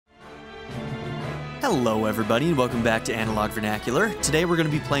Hello everybody and welcome back to Analog Vernacular. Today we're going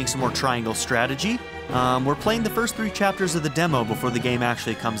to be playing some more Triangle Strategy. We're playing the first 3 chapters of the demo before the game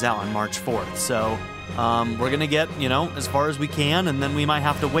actually comes out on March 4th. So we're going to get, as far as we can, and then we might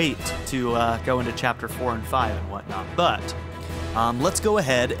have to wait to go into chapter 4 and 5 and whatnot. But let's go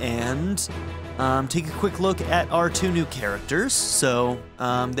ahead and take a quick look at our 2 new characters. So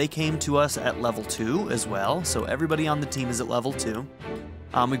they came to us at level 2 as well. So everybody on the team is at level 2.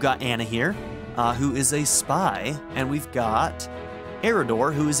 We've got Anna here, who is a spy, and we've got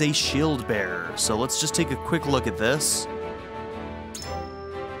Eridor, who is a shield bearer. So let's just take a quick look at this.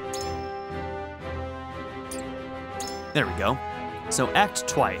 There we go. So act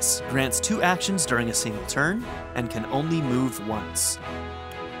twice, grants 2 actions during a single turn, and can only move once.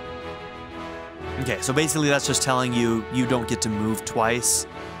 Okay, so basically that's just telling you you don't get to move twice.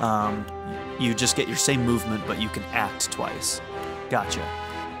 You just get your same movement, but you can act twice. Gotcha.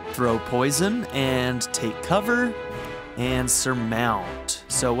 Throw poison and take cover and surmount.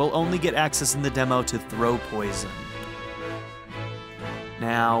 So we'll only get access in the demo to throw poison.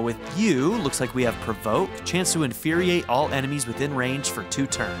 Now with you, looks like we have provoke, chance to infuriate all enemies within range for 2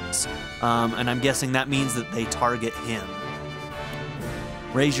 turns. And I'm guessing that means that they target him.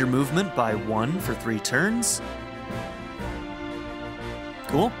 Raise your movement by 1 for 3 turns.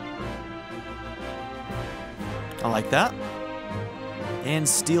 Cool. I like that. And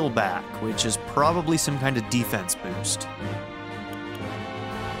steal back, which is probably some kind of defense boost.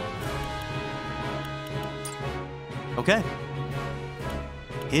 Okay.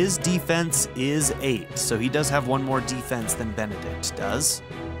 His defense is 8, so he does have 1 more defense than Benedict does.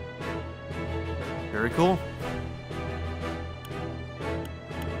 Very cool.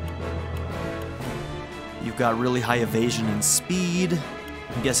 You've got really high evasion and speed.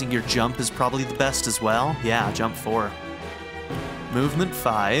 I'm guessing your jump is probably the best as well. Yeah, jump 4. Movement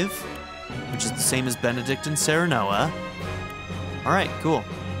 5, which is the same as Benedict and Serenoa. All right, cool.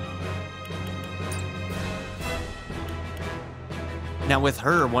 Now with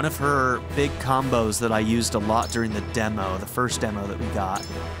her, one of her big combos that I used a lot during the demo, the first demo that we got,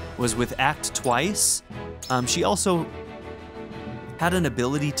 was with act twice. She also had an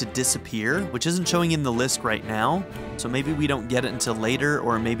ability to disappear, which isn't showing in the list right now, so maybe we don't get it until later,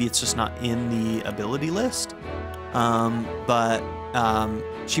 or maybe it's just not in the ability list.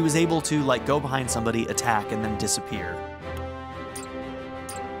 She was able to go behind somebody, attack, and then disappear,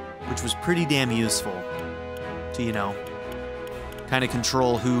 which was pretty damn useful to, kind of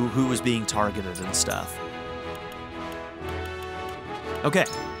control who was being targeted and stuff. Okay,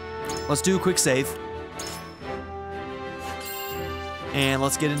 let's do a quick save. And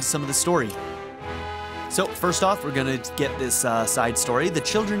let's get into some of the story. So, first off, we're gonna get this side story. The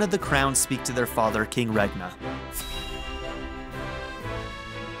children of the crown speak to their father, King Regna.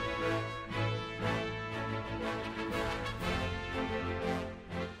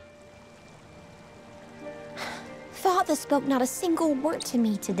 Father spoke not a single word to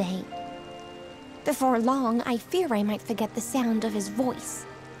me today. Before long, I fear I might forget the sound of his voice.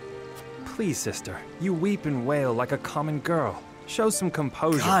 Please, sister, you weep and wail like a common girl. Show some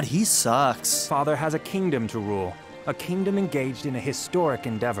composure. God, he sucks. Father has a kingdom to rule, a kingdom engaged in a historic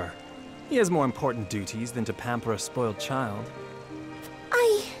endeavor. He has more important duties than to pamper a spoiled child.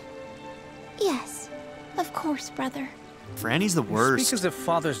 Yes, of course, brother. Franny's the You worst. speak as if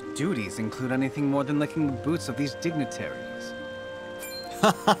Father's duties include anything more than licking the boots of these dignitaries.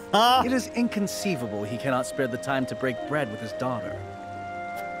 It is inconceivable he cannot spare the time to break bread with his daughter.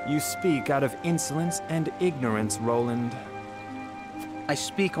 You speak out of insolence and ignorance, Roland. I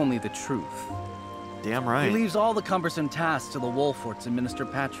speak only the truth. Damn right. He leaves all the cumbersome tasks to the Wolforts and Minister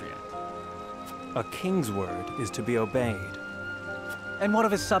Patriot. A king's word is to be obeyed. And what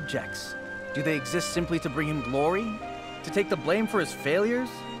of his subjects? Do they exist simply to bring him glory? To take the blame for his failures?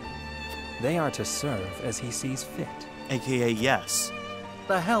 They are to serve as he sees fit. AKA yes.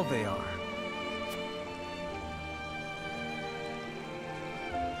 The hell they are.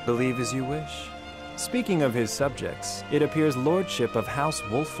 Believe as you wish. Speaking of his subjects, it appears lordship of House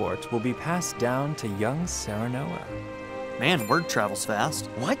Wolfort will be passed down to young Serenoa. Man, word travels fast.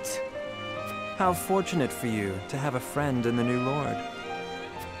 What? How fortunate for you to have a friend in the new lord.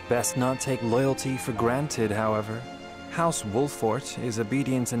 Best not take loyalty for granted, however. House Wolfort is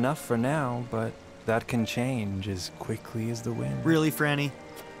obedient enough for now, but that can change as quickly as the wind. Really, Franny?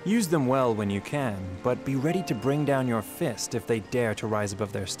 Use them well when you can, but be ready to bring down your fist if they dare to rise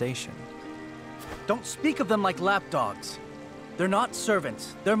above their station. Don't speak of them like lapdogs. They're not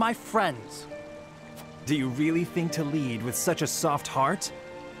servants. They're my friends. Do you really think to lead with such a soft heart?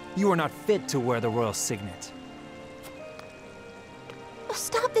 You are not fit to wear the royal signet.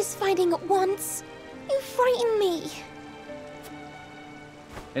 Stop this fighting at once. You frighten me.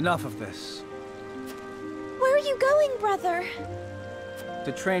 Enough of this. Where are you going, brother?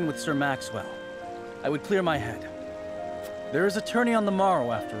 To train with Sir Maxwell. I would clear my head. There is a tourney on the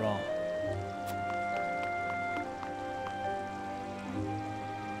morrow, after all.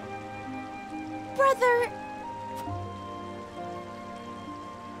 Brother...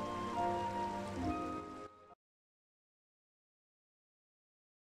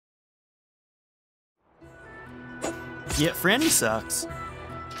 Yeah, Franny sucks.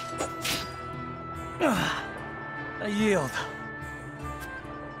 I yield.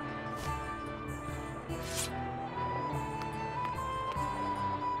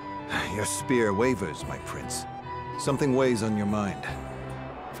 Your spear wavers, my prince. Something weighs on your mind.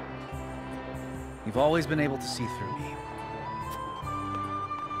 You've always been able to see through me.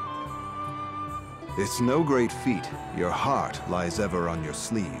 It's no great feat. Your heart lies ever on your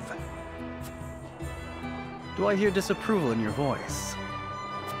sleeve. Do I hear disapproval in your voice?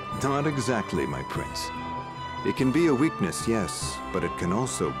 Not exactly, my prince. It can be a weakness, yes, but it can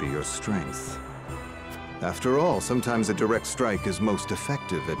also be your strength. After all, sometimes a direct strike is most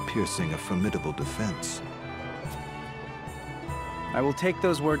effective at piercing a formidable defense. I will take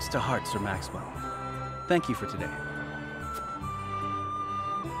those words to heart, Sir Maxwell. Thank you for today.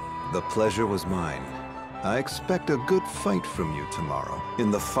 The pleasure was mine. I expect a good fight from you tomorrow. In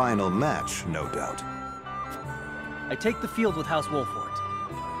the final match, no doubt. I take the field with House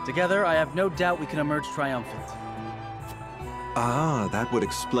Wolfort. Together, I have no doubt we can emerge triumphant. Ah, that would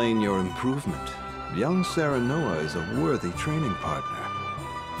explain your improvement. Young Serenoa is a worthy training partner.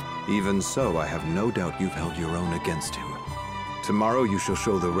 Even so, I have no doubt you've held your own against him. Tomorrow you shall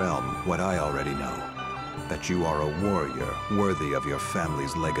show the realm what I already know. That you are a warrior worthy of your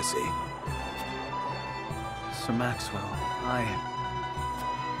family's legacy. Sir Maxwell,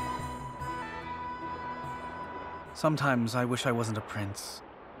 Sometimes I wish I wasn't a prince.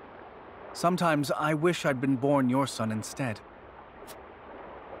 Sometimes I wish I'd been born your son instead.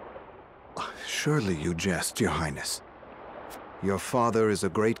 Surely you jest, Your Highness. Your father is a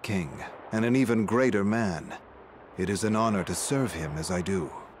great king, and an even greater man. It is an honor to serve him as I do.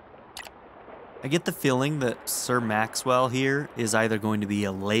 I get the feeling that Sir Maxwell here is either going to be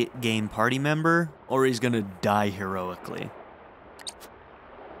a late game party member, or he's going to die heroically.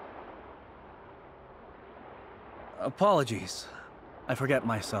 Apologies. I forget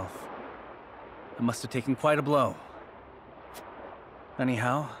myself. I must have taken quite a blow.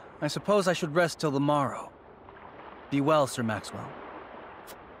 Anyhow, I suppose I should rest till the morrow. Be well, Sir Maxwell.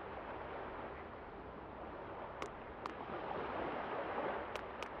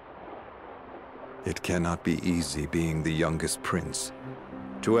 It cannot be easy being the youngest prince.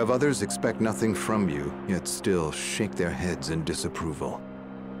 To have others expect nothing from you, yet still shake their heads in disapproval.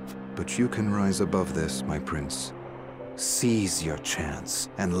 But you can rise above this, my prince. Seize your chance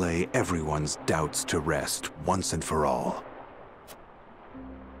and lay everyone's doubts to rest once and for all.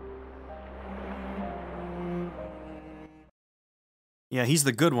 Yeah, he's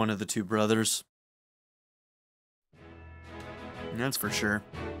the good one of the two brothers. That's for sure.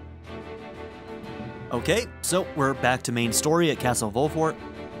 Okay, so we're back to main story at Castle Wolfort.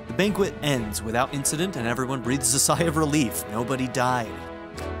 The banquet ends without incident and everyone breathes a sigh of relief. Nobody died.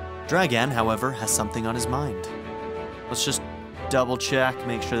 Dragan, however, has something on his mind. Let's just double check,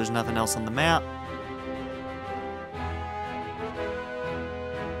 make sure there's nothing else on the map.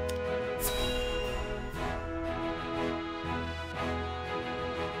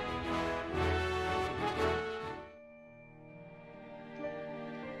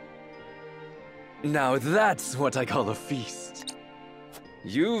 Now that's what I call a feast.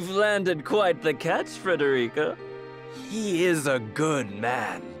 You've landed quite the catch, Frederica. He is a good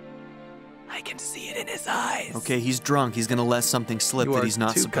man. I can see it in his eyes. Okay, he's drunk. He's gonna let something slip that he's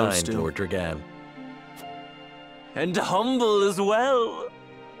not supposed to. Lord Dragan. And humble as well.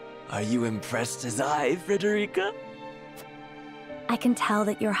 Are you impressed as I, Frederica? I can tell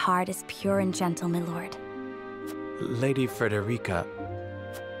that your heart is pure and gentle, my lord. Lady Frederica,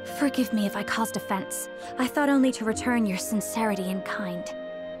 Forgive me if I caused offense. I thought only to return your sincerity and kind.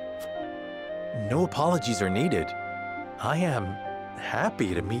 no apologies are needed. I am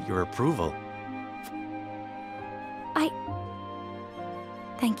happy to meet your approval.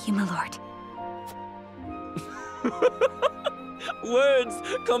 Thank you, my lord. Words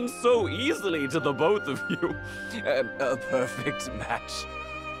come so easily to the both of you. A perfect match.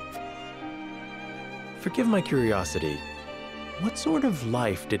 Forgive my curiosity. What sort of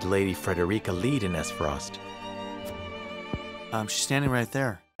life did Lady Frederica lead in Esfrost? She's standing right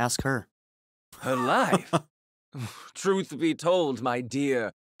there. Ask her. Her life? Truth be told, my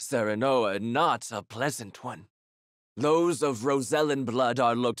dear, Serenoa not a pleasant one. Those of Rosellan blood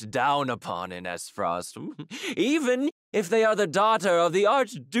are looked down upon in Esfrost, even if they are the daughter of the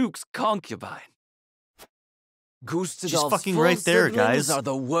Archduke's concubine. She's Gustadolf's fucking full right there, siblings guys. are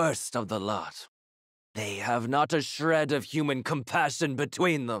the worst of the lot. They have not a shred of human compassion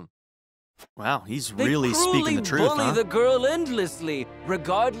between them. Wow, he's They really speaking the truth, bully huh? the girl endlessly,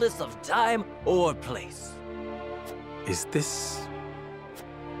 regardless of time or place. Is this...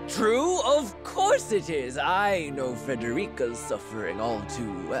 True? Of course it is. I know Frederica's suffering all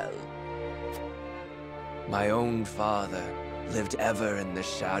too well. My own father lived ever in the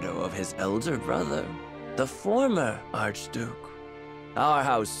shadow of his elder brother, the former Archduke. Our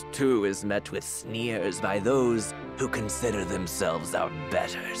house, too, is met with sneers by those who consider themselves our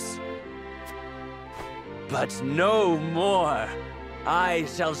betters. But no more! I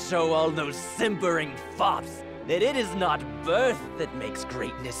shall show all those simpering fops that it is not birth that makes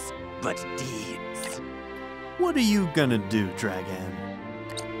greatness, but deeds. What are you gonna do, Dragon?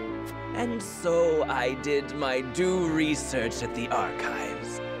 And so I did my due research at the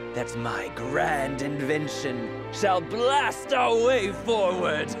archives, that my grand invention shall blast our way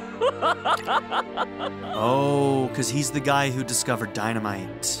forward. Oh, because he's the guy who discovered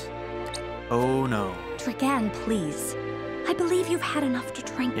dynamite. Oh no. Dragan, please. I believe you've had enough to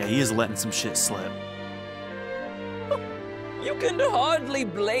drink. Yeah, he is letting some shit slip. You can hardly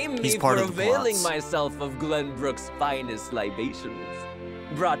blame me He's part for of the availing plots. myself of Glenbrook's finest libations,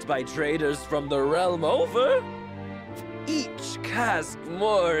 brought by traders from the realm over. Each cask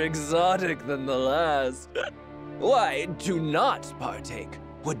more exotic than the last. Why, to not partake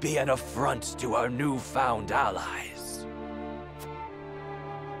would be an affront to our newfound allies.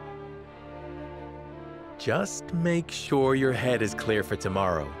 Just make sure your head is clear for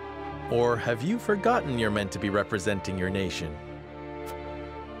tomorrow. Or have you forgotten you're meant to be representing your nation?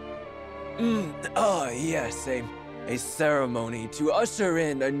 Yes, a ceremony to usher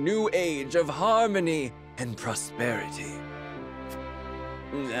in a new age of harmony and prosperity.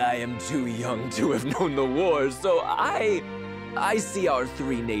 I am too young to have known the war, so I see our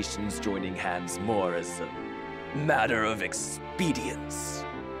three nations joining hands more as a matter of expedience.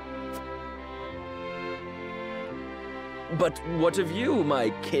 But what of you,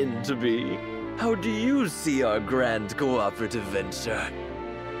 my kin-to-be? How do you see our grand cooperative venture?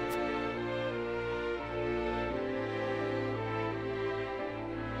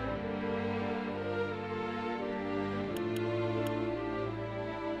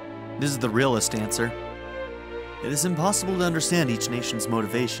 This is the realist answer. It is impossible to understand each nation's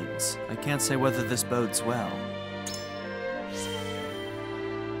motivations. I can't say whether this bodes well.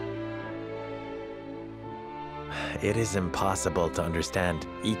 It is impossible to understand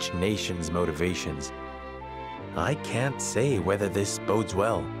each nation's motivations. I can't say whether this bodes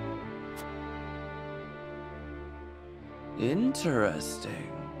well.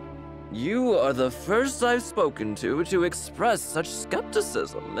 Interesting. You are the first I've spoken to express such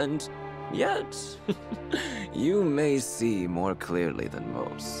skepticism, and yet, you may see more clearly than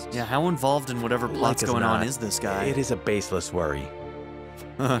most. Yeah, how involved in whatever plot's Like as going on not, is this guy? It is a baseless worry.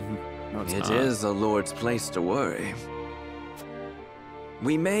 No, it's It not. is a lord's place to worry.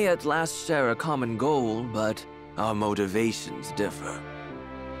 We may at last share a common goal, but our motivations differ.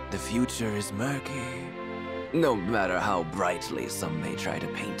 The future is murky, no matter how brightly some may try to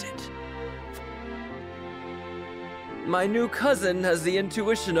paint it. My new cousin has the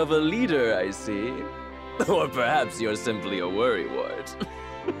intuition of a leader, I see. Or perhaps you're simply a worrywart.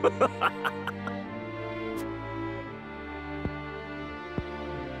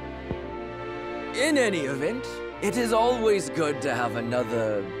 In any event, it is always good to have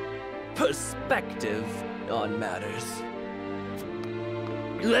another perspective on matters.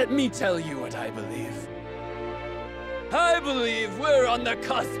 Let me tell you what I believe. I believe we're on the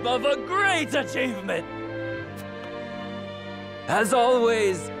cusp of a great achievement. As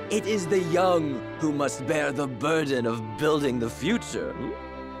always, it is the young who must bear the burden of building the future.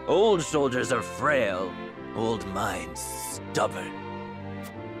 Old shoulders are frail, old minds stubborn.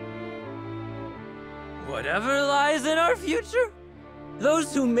 Whatever lies in our future,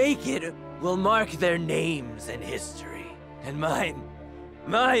 those who make it will mark their names in history. And mine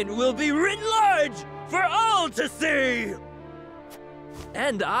will be written large for all to see!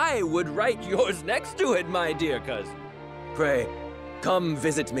 And I would write yours next to it, my dear cousin. Pray, come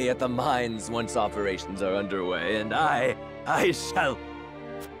visit me at the mines once operations are underway, and I shall...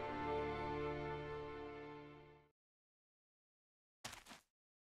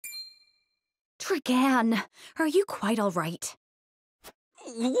 Dragan, are you quite all right?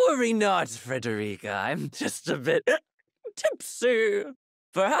 Worry not, Frederica. I'm just a bit tipsy.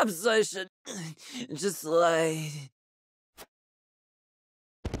 Perhaps I should just lie.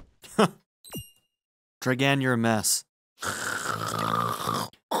 Dragan, you're a mess. To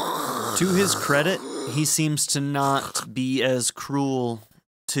his credit, he seems to not be as cruel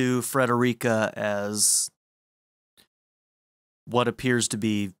to Frederica as what appears to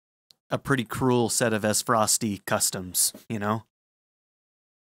be a pretty cruel set of Esfrosti customs, you know?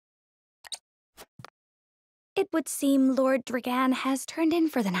 It would seem Lord Dragan has turned in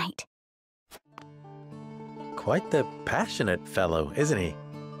for the night. Quite the passionate fellow, isn't he?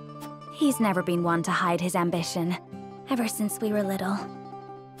 He's never been one to hide his ambition, ever since we were little.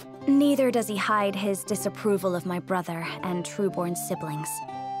 Neither does he hide his disapproval of my brother and trueborn siblings.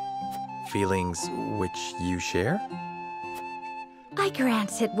 Feelings which you share? I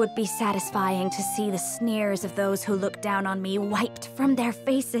grant it would be satisfying to see the sneers of those who look down on me wiped from their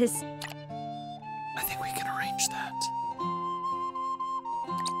faces. I think we can arrange that.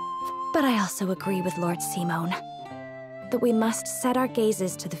 But I also agree with Lord Simone that we must set our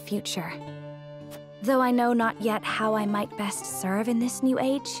gazes to the future. Though I know not yet how I might best serve in this new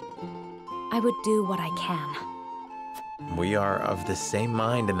age, I would do what I can. We are of the same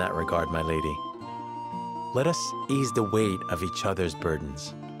mind in that regard, my lady. Let us ease the weight of each other's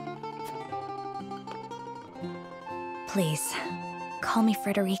burdens. Please, call me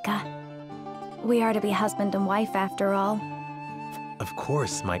Frederica. We are to be husband and wife after all. Of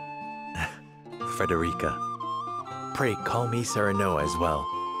course, my... Frederica. Pray call me Serenoa as well.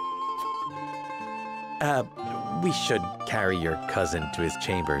 We should carry your cousin to his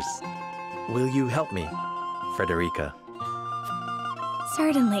chambers. Will you help me, Frederica?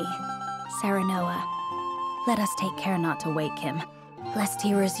 Certainly, Serenoa. Let us take care not to wake him, lest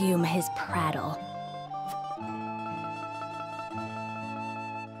he resume his prattle.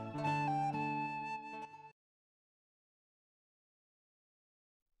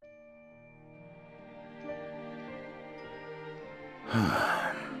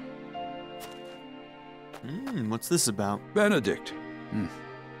 What's this about? Benedict.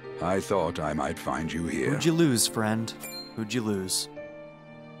 I thought I might find you here. Who'd you lose, friend? Who'd you lose?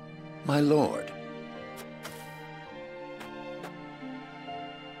 My lord.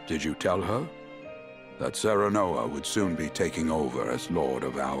 Did you tell her that Serenoa would soon be taking over as lord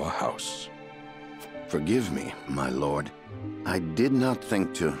of our house? Forgive me, my lord. I did not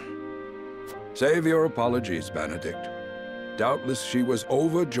think to... Save your apologies, Benedict. Doubtless she was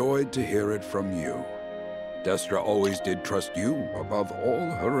overjoyed to hear it from you. Destra always did trust you above all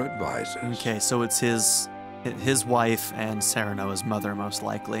her advisors. Okay, so it's his wife and Serenoa's mother, most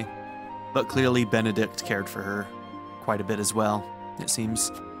likely. But clearly Benedict cared for her quite a bit as well, it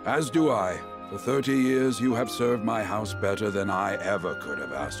seems. As do I. For 30 years, you have served my house better than I ever could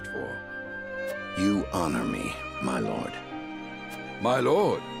have asked for. You honor me, my lord. My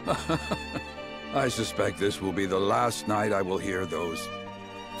lord? I suspect this will be the last night I will hear those...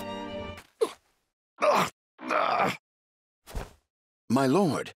 My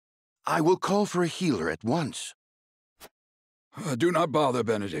lord, I will call for a healer at once. Do not bother,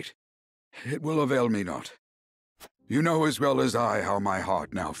 Benedict. It will avail me not. You know as well as I how my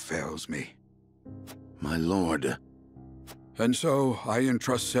heart now fails me. My lord. And so I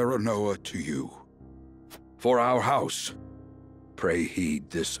entrust Serenoa to you. For our house, pray heed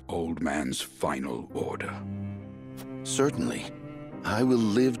this old man's final order. Certainly. I will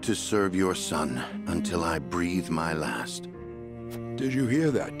live to serve your son until I breathe my last. Did you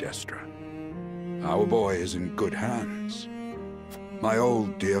hear that, Destra? Our boy is in good hands. My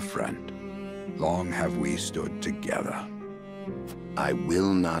old dear friend, long have we stood together. I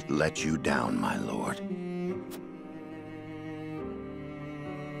will not let you down, my lord.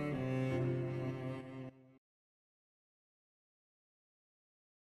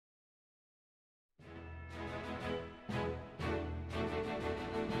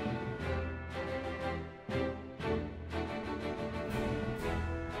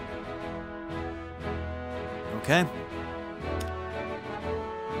 Okay.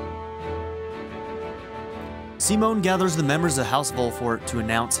 Simone gathers the members of House Volfort to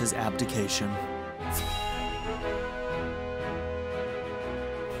announce his abdication.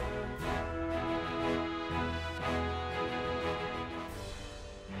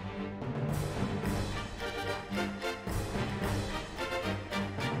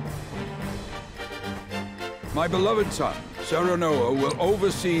 My beloved son, Serenoa, will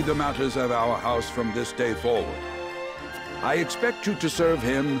oversee the matters of our house from this day forward. I expect you to serve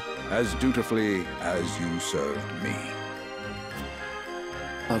him as dutifully as you served me.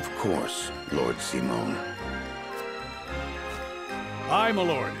 Of course, Lord Simone. Aye, my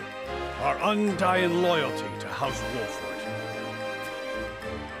lord. Our undying loyalty to House Wolford.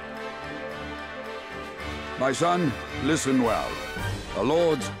 My son, listen well. A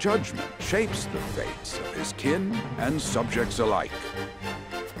lord's judgment shapes the fates of his kin and subjects alike.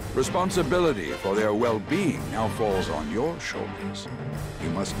 Responsibility for their well-being now falls on your shoulders. You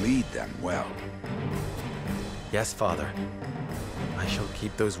must lead them well. Yes, Father. I shall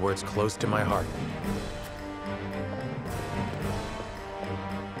keep those words close to my heart.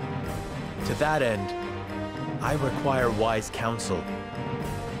 To that end, I require wise counsel.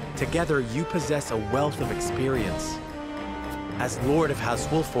 Together, you possess a wealth of experience. As Lord of House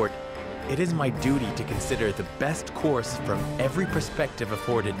Wolffort, it is my duty to consider the best course from every perspective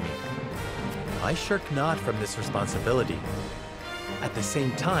afforded me. I shirk not from this responsibility. At the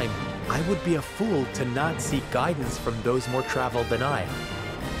same time, I would be a fool to not seek guidance from those more traveled than I.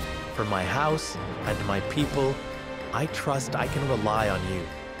 For my house and my people, I trust I can rely on you.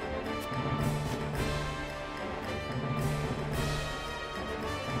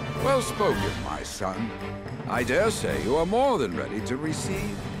 Well spoken, my son. I dare say you are more than ready to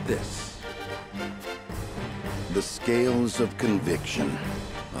receive this. The Scales of Conviction,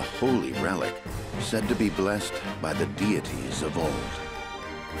 a holy relic, said to be blessed by the deities of old.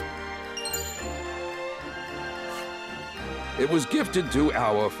 It was gifted to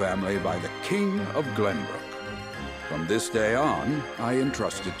our family by the King of Glenbrook. From this day on, I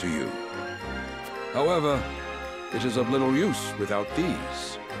entrust it to you. However, it is of little use without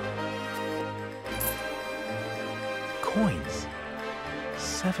these. Coins.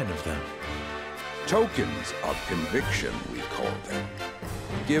 7 of them. Tokens of conviction, we call them.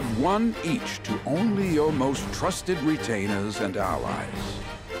 Give one each to only your most trusted retainers and allies.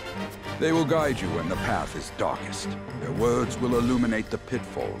 They will guide you when the path is darkest. Their words will illuminate the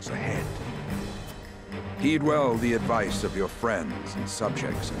pitfalls ahead. Heed well the advice of your friends and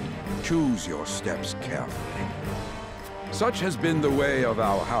subjects, and choose your steps carefully. Such has been the way of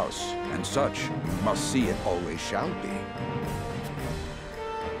our house, and such you must see it always shall be.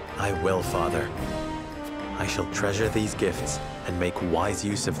 I will, Father. I shall treasure these gifts and make wise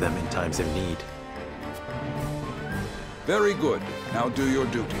use of them in times of need. Very good. Now do your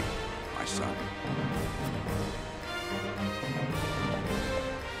duty, my son.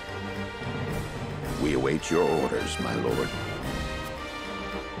 We await your orders, my lord.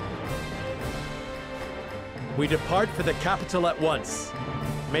 We depart for the capital at once.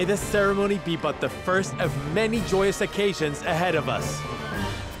 May this ceremony be but the first of many joyous occasions ahead of us.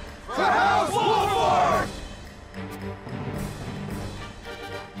 For House Wolffort!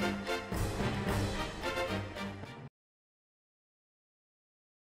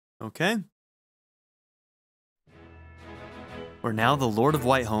 Okay. We're now the Lord of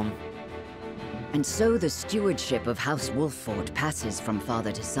Whiteholm. And so the stewardship of House Wolffort passes from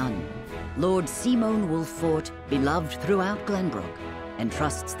father to son. Lord Simone Wolffort, beloved throughout Glenbrook,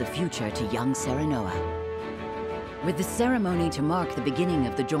 entrusts the future to young Serenoa. With the ceremony to mark the beginning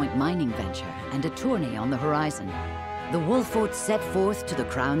of the joint mining venture and a tourney on the horizon, the Wolfforts set forth to the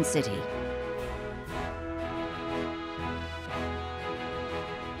Crown City.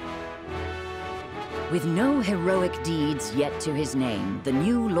 With no heroic deeds yet to his name, the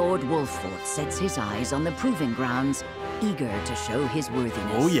new Lord Wolffort sets his eyes on the proving grounds, eager to show his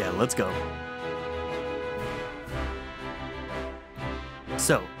worthiness. Oh yeah, let's go.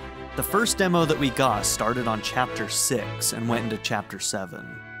 So, the first demo that we got started on Chapter 6 and went into Chapter 7.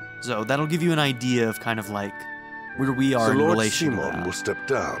 So that'll give you an idea of kind of like where we are in relation to that. Simon will step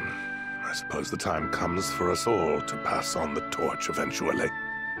down. I suppose the time comes for us all to pass on the torch eventually.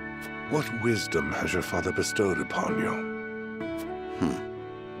 What wisdom has your father bestowed upon you?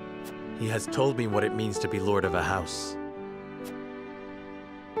 He has told me what it means to be lord of a house.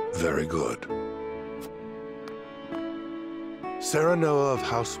 Very good. Serenoa of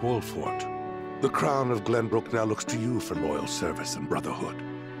House Wolffort, the crown of Glenbrook now looks to you for loyal service and brotherhood.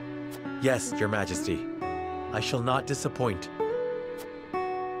 Yes, your majesty. I shall not disappoint.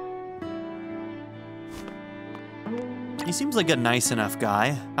 He seems like a nice enough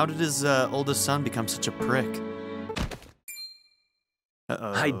guy. How did his oldest son become such a prick?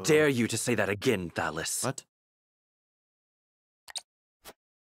 Uh-oh. I dare you to say that again, Thalis. What?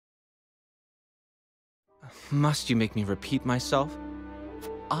 Must you make me repeat myself?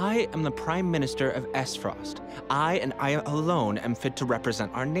 I am the Prime Minister of Esfrost. I and I alone am fit to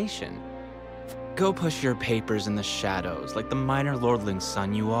represent our nation. Go push your papers in the shadows like the minor lordling's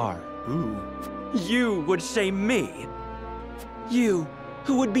son you are. Ooh. You would shame me? You,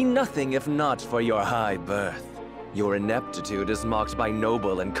 who would be nothing if not for your high birth. Your ineptitude is mocked by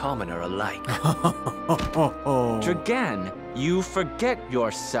noble and commoner alike. Dragan, you forget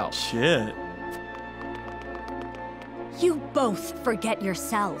yourself. Shit. You both forget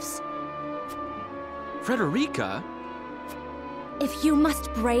yourselves. Frederica? If you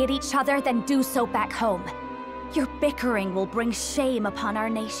must bray at each other, then do so back home. Your bickering will bring shame upon our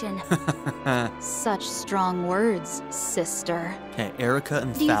nation. Such strong words, sister. Okay, Erica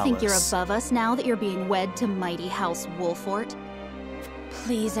and Do you think you're Phallus. above us now that you're being wed to mighty House Wolfort?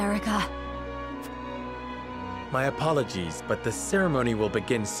 Please, Erica. My apologies, but the ceremony will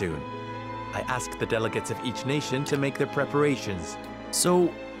begin soon. I ask the delegates of each nation to make their preparations.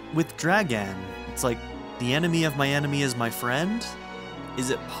 So, with Dragan, it's like, the enemy of my enemy is my friend? Is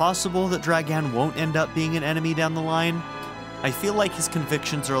it possible that Dragan won't end up being an enemy down the line? I feel like his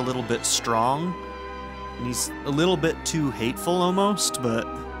convictions are a little bit strong, and he's a little bit too hateful almost, but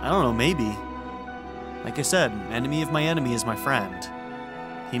I don't know, maybe. Like I said, enemy of my enemy is my friend.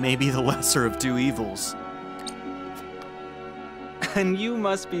 He may be the lesser of two evils. And you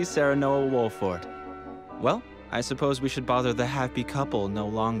must be Serenoa Wolfort. Well, I suppose we should bother the happy couple no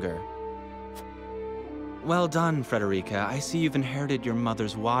longer. Well done, Frederica. I see you've inherited your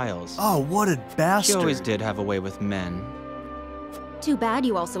mother's wiles. Oh, what a bastard. She always did have a way with men. Too bad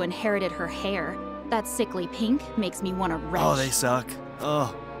you also inherited her hair. That sickly pink makes me want to retch. Oh, they suck.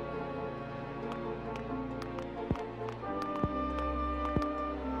 Ugh.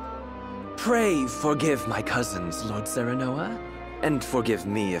 Pray forgive my cousins, Lord Serenoa, and forgive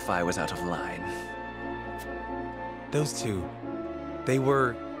me if I was out of line. Those two, they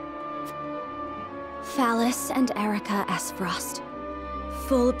were... Phallus and Erica Esfrost.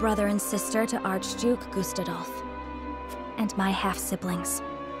 Full brother and sister to Archduke Gustadolf. And my half-siblings.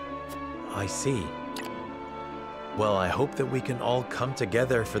 I see. Well, I hope that we can all come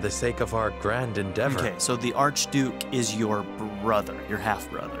together for the sake of our grand endeavor. Okay, so the Archduke is your brother, your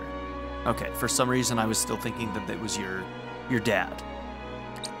half-brother. Okay, for some reason I was still thinking that it was your dad.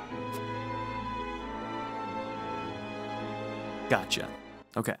 Gotcha.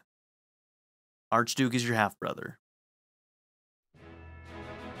 Okay. Archduke is your half-brother.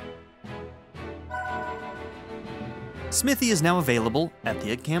 Smithy is now available at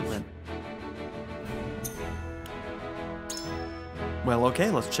the encampment. Well, okay,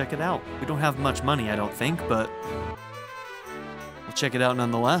 let's check it out. We don't have much money, I don't think, but we'll check it out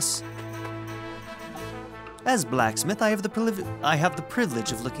nonetheless. As blacksmith, I have the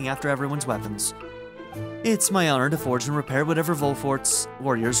privilege of looking after everyone's weapons. It's my honor to forge and repair whatever Wolfort's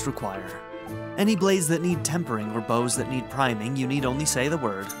warriors require. Any blades that need tempering or bows that need priming, you need only say the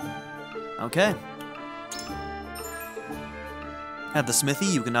word. Okay. At the smithy,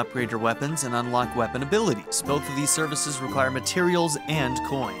 you can upgrade your weapons and unlock weapon abilities. Both of these services require materials and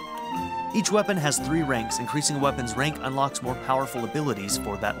coin. Each weapon has 3 ranks. Increasing a weapon's rank unlocks more powerful abilities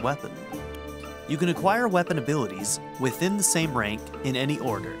for that weapon. You can acquire weapon abilities within the same rank in any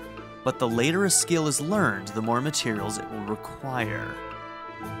order, but the later a skill is learned, the more materials it will require.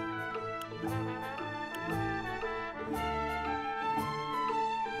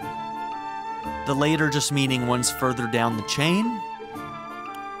 The later just meaning one's further down the chain?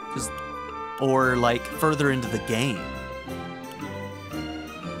 Or like further into the game.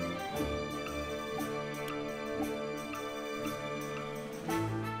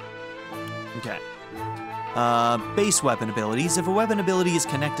 Okay. Base weapon abilities. If a weapon ability is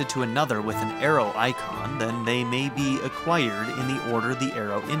connected to another with an arrow icon, then they may be acquired in the order the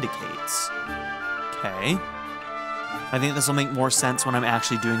arrow indicates. Okay. I think this will make more sense when I'm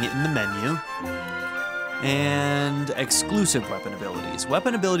actually doing it in the menu. And exclusive weapon abilities.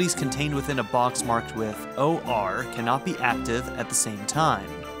 Weapon abilities contained within a box marked with OR cannot be active at the same time.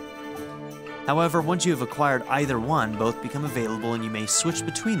 However, once you have acquired either one, both become available and you may switch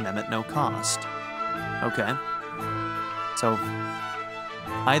between them at no cost. Okay. So,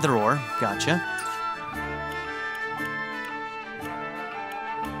 either or, gotcha.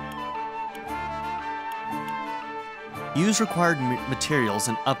 Use required materials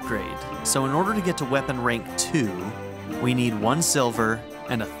and upgrade. So in order to get to weapon rank 2, we need 1 silver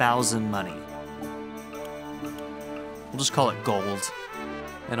and 1,000 money. We'll just call it gold.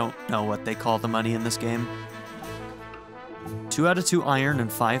 I don't know what they call the money in this game. 2 out of 2 iron and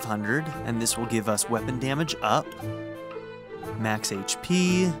 500, and this will give us weapon damage up. Max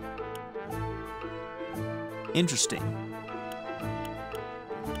HP. Interesting.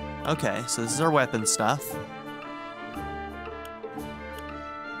 Okay, so this is our weapon stuff.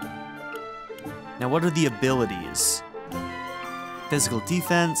 Now, what are the abilities? Physical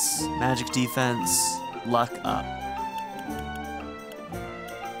defense, magic defense, luck up.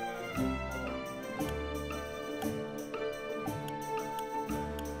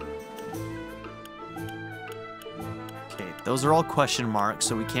 Okay, those are all question marks,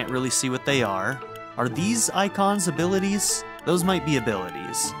 so we can't really see what they are. Are these icons abilities? Those might be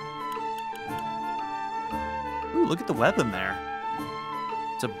abilities. Ooh, look at the weapon there.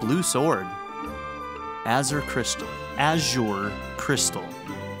 It's a blue sword. Azure crystal. Azure crystal.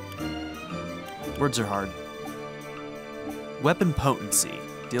 Words are hard. Weapon potency.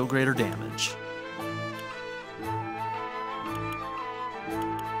 Deal greater damage.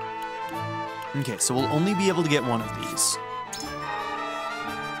 Okay, so we'll only be able to get one of these.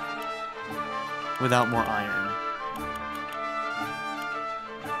 Without more iron.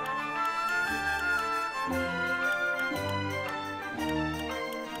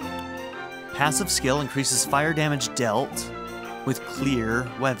 Passive skill increases fire damage dealt with clear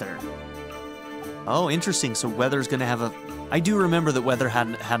weather. Oh, interesting. So weather's gonna have a... I do remember that weather had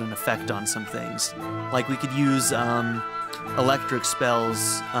an effect on some things. Like we could use electric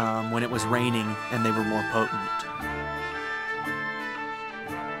spells when it was raining and they were more potent.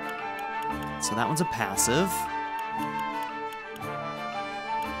 So that one's a passive.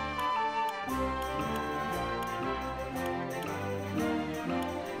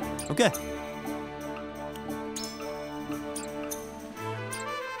 Okay.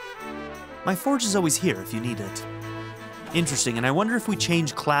 My forge is always here if you need it. Interesting, and I wonder if we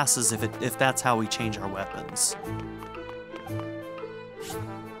change classes if that's how we change our weapons.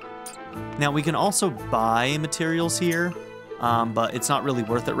 Now we can also buy materials here, but it's not really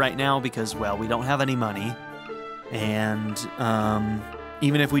worth it right now because, well, we don't have any money. And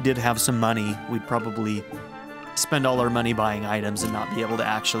even if we did have some money, we'd probably spend all our money buying items and not be able to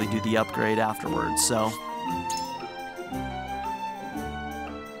actually do the upgrade afterwards, so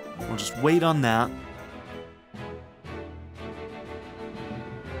we'll just wait on that.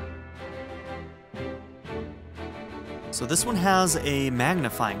 So this one has a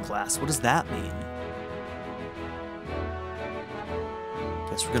magnifying glass. What does that mean?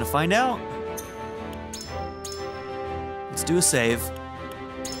 Guess we're gonna find out. Let's do a save.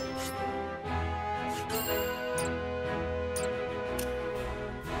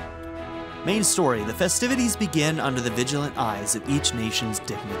 Main story. The festivities begin under the vigilant eyes of each nation's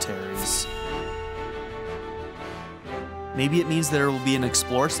dignitaries. Maybe it means there will be an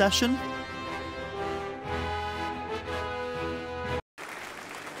explore session?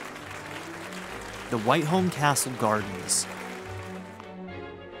 The Whiteholm Castle Gardens.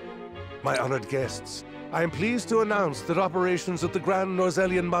 My honored guests, I am pleased to announce that operations at the Grand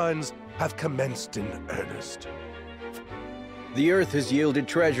Norzelian Mines have commenced in earnest. The Earth has yielded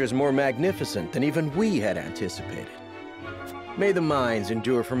treasures more magnificent than even we had anticipated. May the mines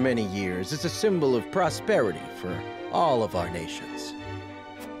endure for many years as a symbol of prosperity for all of our nations.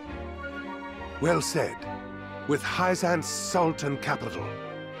 Well said. With Hyzant's salt and capital,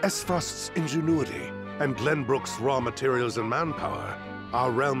 Esfrost's ingenuity, and Glenbrook's raw materials and manpower,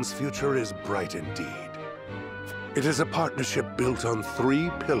 our realm's future is bright indeed. It is a partnership built on 3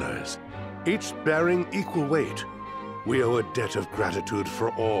 pillars, each bearing equal weight. We owe a debt of gratitude for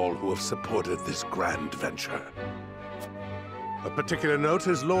all who have supported this grand venture. A particular note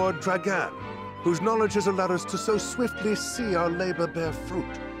is Lord Dragan, whose knowledge has allowed us to so swiftly see our labor bear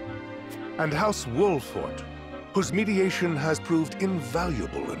fruit. And House Wolfort, whose mediation has proved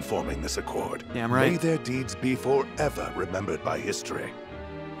invaluable in forming this accord. Damn right. May their deeds be forever remembered by history.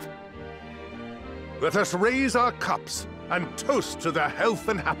 Let us raise our cups and toast to their health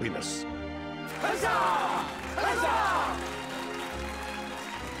and happiness. Huzzah! Huzzah!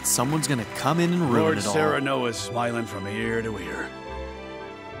 Someone's gonna come in and ruin it all. Lord Serenoa is smiling from ear to ear.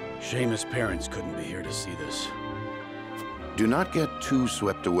 Shame his parents couldn't be here to see this. Do not get too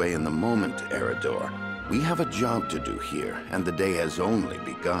swept away in the moment, Eridor. We have a job to do here, and the day has only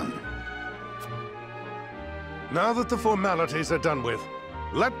begun. Now that the formalities are done with,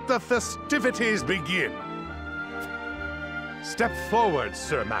 let the festivities begin. Step forward,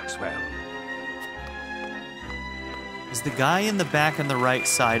 Sir Maxwell. Is the guy in the back on the right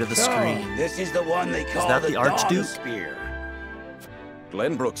side of the screen? This is the one they call the Archduke? Spear.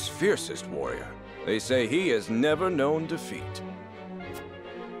 Glenbrook's fiercest warrior. They say he has never known defeat.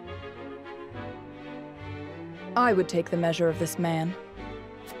 I would take the measure of this man.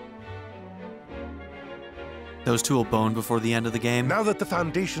 Those two will bone before the end of the game. Now that the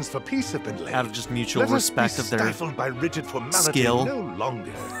foundations for peace have been laid, out of just mutual respect of their stifled by rigid formality skill. No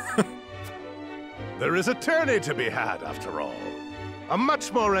longer. There is a tourney to be had, after all. A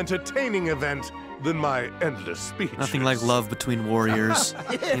much more entertaining event than my endless speech. Nothing like love between warriors.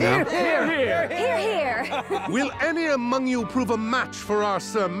 You know? Here, here. Will any among you prove a match for our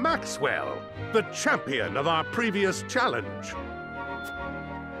Sir Maxwell, the champion of our previous challenge?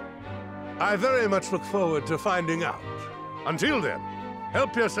 I very much look forward to finding out. Until then,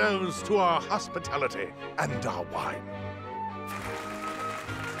 help yourselves to our hospitality and our wine.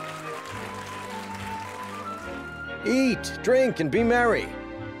 Eat, drink, and be merry.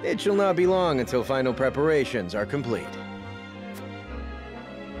 It shall not be long until final preparations are complete.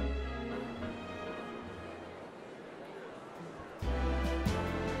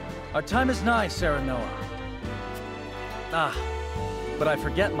 Our time is nigh, Serenoa. Ah, but I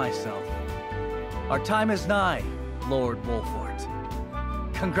forget myself. Our time is nigh, Lord Wolfort.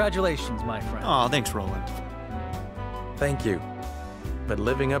 Congratulations, my friend. Aw, thanks, Roland. Thank you. But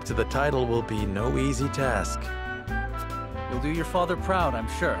living up to the title will be no easy task. You'll do your father proud, I'm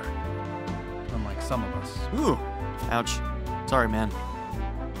sure. Unlike some of us. Ooh, ouch. Sorry, man.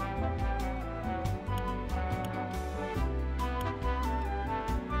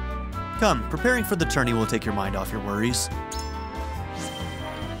 Come, preparing for the tourney will take your mind off your worries.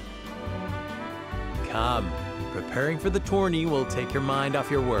 Come, preparing for the tourney will take your mind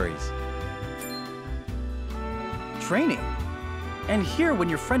off your worries. Training? And here when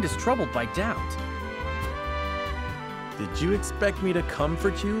your friend is troubled by doubt. Did you expect me to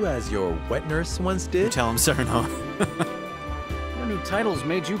comfort you as your wet nurse once did? You tell him, Serenoa. Your new title's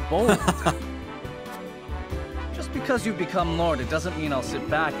made you bold. Just because you've become Lord, it doesn't mean I'll sit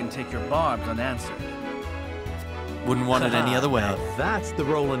back and take your barbs unanswered. Wouldn't want it any other way. Now that's the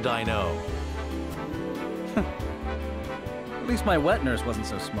Roland I know. At least my wet nurse wasn't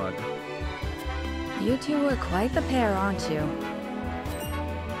so smug. You two are quite the pair, aren't you?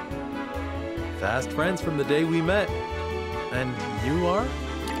 Fast friends from the day we met. And you are?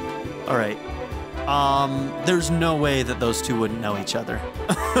 Alright. There's no way that those two wouldn't know each other.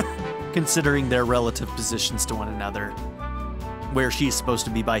 Considering their relative positions to one another. Where she's supposed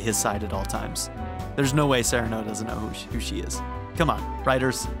to be by his side at all times. There's no way Serenoa doesn't know who she is. Come on,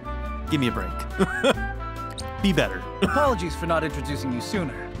 writers. Give me a break. Be better. Apologies for not introducing you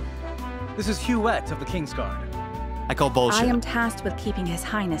sooner. This is Huette of the Kingsguard. I call bullshit. I am tasked with keeping His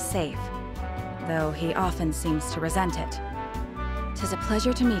Highness safe, though he often seems to resent it. 'Tis a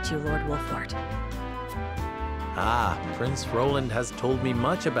pleasure to meet you, Lord Wolfort. Ah, Prince Roland has told me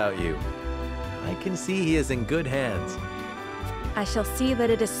much about you. I can see he is in good hands. I shall see that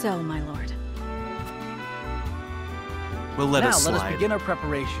it is so, my lord. We'll let it slide. Now let us begin our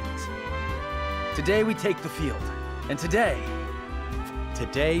preparations. Today we take the field, and today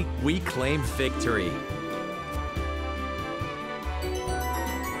we claim victory.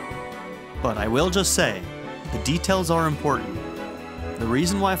 But I will just say, the details are important. The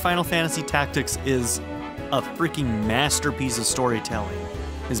reason why Final Fantasy Tactics is a freaking masterpiece of storytelling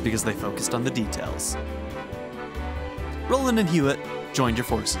is because they focused on the details. Roland and Hewitt joined your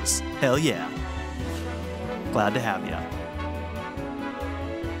forces. Hell yeah. Glad to have ya.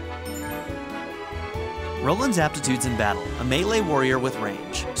 Roland's aptitudes in battle: a melee warrior with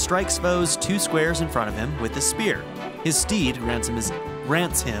range, strikes foes 2 squares in front of him with his spear. His steed grants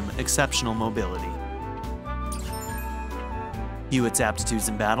him exceptional mobility. Hewitt's aptitudes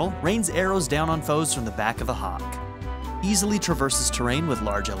in battle: rains arrows down on foes from the back of a hawk. Easily traverses terrain with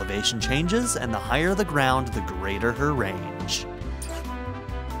large elevation changes, and the higher the ground, the greater her range.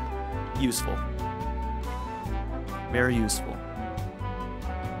 Useful. Very useful.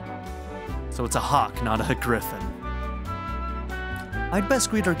 So it's a hawk, not a griffin. I'd best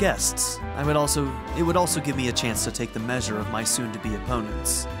greet our guests. It would also give me a chance to take the measure of my soon-to-be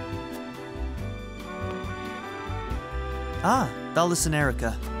opponents. Ah, Thalis and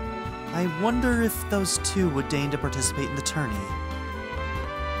Erica. I wonder if those two would deign to participate in the tourney.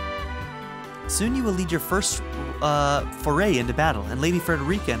 Soon you will lead your first foray into battle, and Lady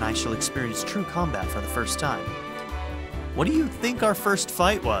Frederica and I shall experience true combat for the first time. What do you think our first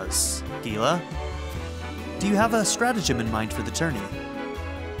fight was, Gila? Do you have a stratagem in mind for the tourney?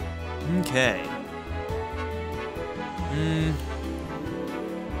 Okay.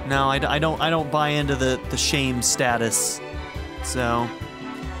 No, I don't buy into the shame status. So,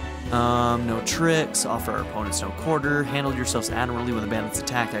 no tricks, offer our opponents no quarter, handled yourselves admirably when the bandits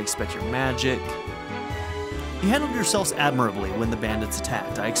attacked, I expect your magic. You handled yourselves admirably when the bandits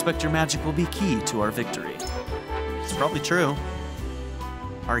attacked. I expect your magic will be key to our victory. It's probably true.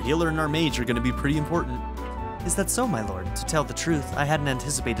 Our healer and our mage are going to be pretty important. Is that so, my lord? To tell the truth, I hadn't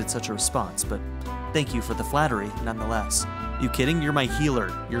anticipated such a response, but thank you for the flattery, nonetheless. You kidding? You're my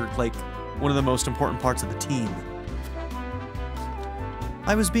healer. You're, like, one of the most important parts of the team.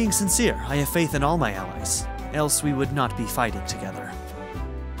 I was being sincere. I have faith in all my allies, else we would not be fighting together.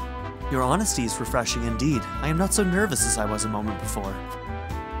 Your honesty is refreshing indeed. I am not so nervous as I was a moment before.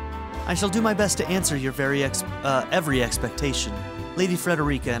 I shall do my best to answer your every expectation. Lady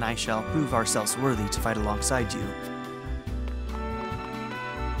Frederica and I shall prove ourselves worthy to fight alongside you.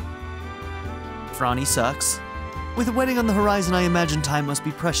 Franny sucks. With a wedding on the horizon, I imagine time must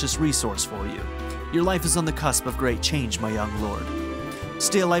be a precious resource for you. Your life is on the cusp of great change, my young lord.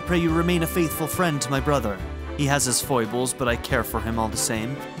 Still, I pray you remain a faithful friend to my brother. He has his foibles, but I care for him all the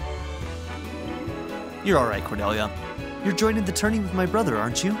same. You're all right, Cordelia. You're joining the tourney with my brother,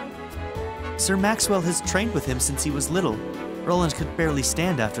 aren't you? Sir Maxwell has trained with him since he was little. Roland could barely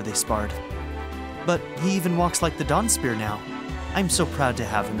stand after they sparred. But he even walks like the Dawnspear now. I'm so proud to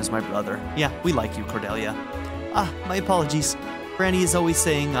have him as my brother. Yeah, we like you, Cordelia. Ah, my apologies. Granny is always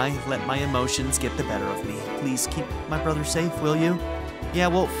saying I let my emotions get the better of me. Please keep my brother safe, will you? Yeah,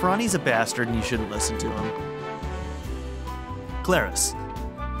 well, Franny's a bastard and you shouldn't listen to him. Clarice.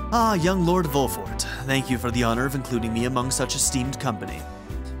 Ah, young Lord Volfort, thank you for the honor of including me among such esteemed company.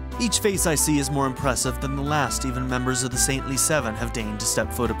 Each face I see is more impressive than the last. Even members of the Saintly Seven have deigned to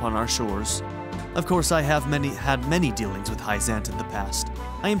step foot upon our shores. Of course, I have had many dealings with High Zant in the past.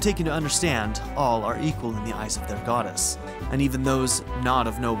 I am taken to understand all are equal in the eyes of their goddess, and even those not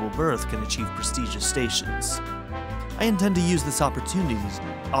of noble birth can achieve prestigious stations. I intend to use this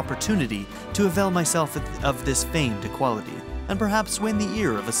opportunity to avail myself of this famed equality, and perhaps win the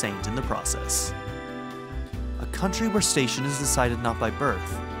ear of a saint in the process. A country where station is decided not by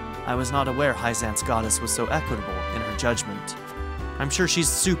birth. I was not aware High Zant's goddess was so equitable in her judgment. I'm sure she's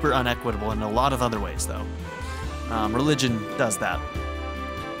super unequitable in a lot of other ways, though. Religion does that.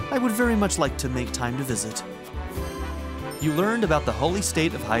 I would very much like to make time to visit. You learned about the holy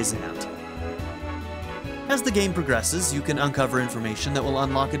state of High Zant. As the game progresses, you can uncover information that will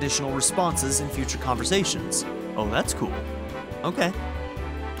unlock additional responses in future conversations. Oh, that's cool. Okay.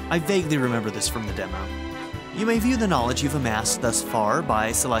 I vaguely remember this from the demo. You may view the knowledge you've amassed thus far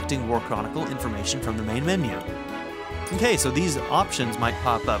by selecting War Chronicle information from the main menu. Okay, so these options might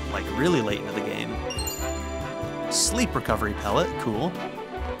pop up like really late into the game. Sleep recovery pellet, cool.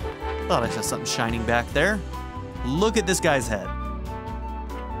 Thought I saw something shining back there. Look at this guy's head.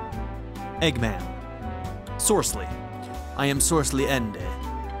 Eggman. Sorcery. I am Sorcery Ende,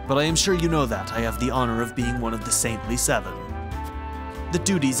 but I am sure you know that I have the honor of being one of the Saintly Seven. The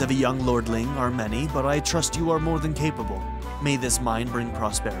duties of a young lordling are many, but I trust you are more than capable. May this mine bring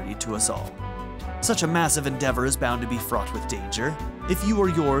prosperity to us all. Such a massive endeavor is bound to be fraught with danger. If you or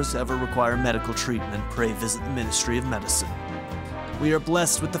yours ever require medical treatment, pray visit the Ministry of Medicine. We are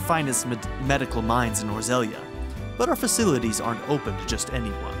blessed with the finest medical minds in Orzelia, but our facilities aren't open to just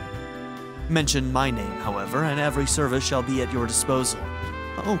anyone. Mention my name, however, and every service shall be at your disposal.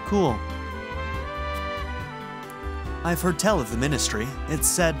 Oh, cool. I've heard tell of the Ministry. It's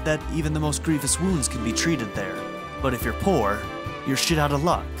said that even the most grievous wounds can be treated there. But if you're poor, you're shit out of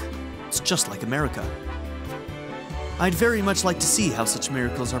luck. It's just like America. I'd very much like to see how such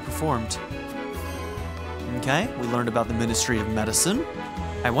miracles are performed. Okay, we learned about the Ministry of Medicine.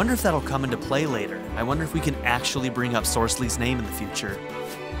 I wonder if that'll come into play later. I wonder if we can actually bring up Sorceley's name in the future.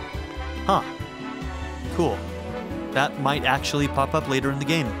 Huh. Cool. That might actually pop up later in the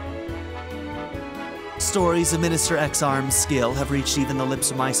game. Stories of Minister X-Arm's skill have reached even the lips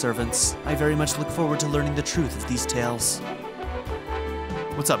of my servants. I very much look forward to learning the truth of these tales.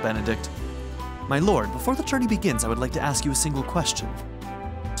 What's up, Benedict? My lord, before the tourney begins, I would like to ask you a single question.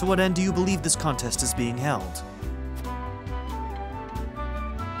 To what end do you believe this contest is being held?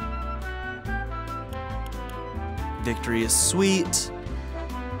 Victory is sweet.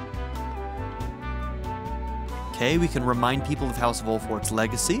 Okay, we can remind people of House Volfort's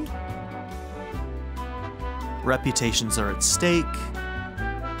legacy. Reputations are at stake.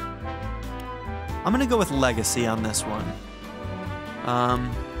 I'm gonna go with legacy on this one.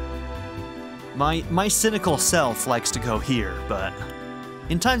 My cynical self likes to go here, but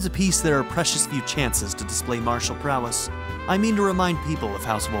in times of peace there are precious few chances to display martial prowess. I mean to remind people of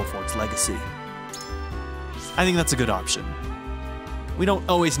House Volfort's legacy. I think that's a good option. We don't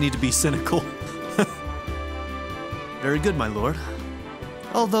always need to be cynical. Very good, my lord.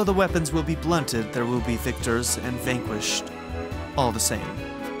 Although the weapons will be blunted, there will be victors and vanquished, all the same.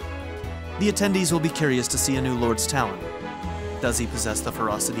 The attendees will be curious to see a new lord's talent. Does he possess the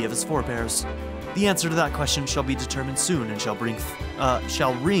ferocity of his forebears? The answer to that question shall be determined soon and shall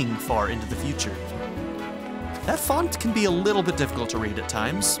ring far into the future. That font can be a little bit difficult to read at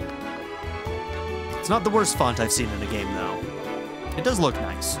times. It's not the worst font I've seen in a game, though. It does look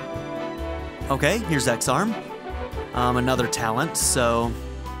nice. Okay, here's X-Arm. Another talent, so...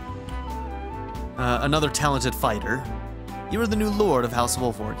 another talented fighter. You are the new lord of House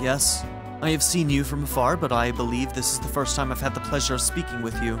Volfort, yes? I have seen you from afar, but I believe this is the first time I've had the pleasure of speaking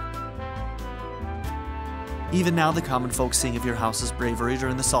with you. Even now, the common folk sing of your house's bravery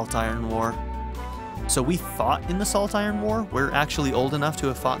during the Salt Iron War. So we fought in the Salt Iron War? We're actually old enough to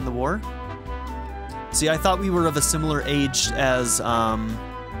have fought in the war? See, I thought we were of a similar age as,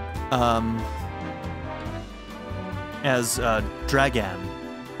 as Dragan,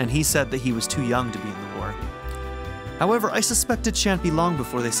 and he said that he was too young to be in the war. However, I suspect it shan't be long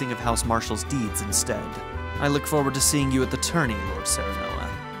before they sing of House Marshall's deeds instead. I look forward to seeing you at the tourney, Lord Serenoa.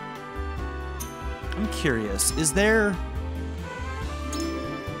 I'm curious, is there...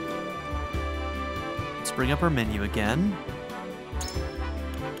 Let's bring up our menu again.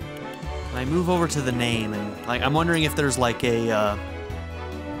 Can I move over to the name and, like, I'm wondering if there's like a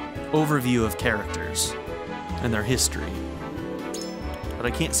overview of characters and their history. But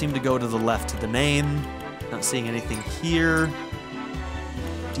I can't seem to go to the left to the name. Not seeing anything here.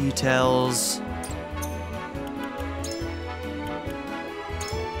 Details.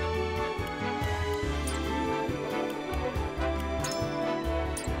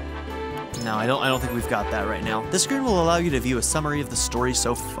 No, I don't think we've got that right now. This screen will allow you to view a summary of the story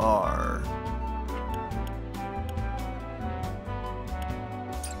so far.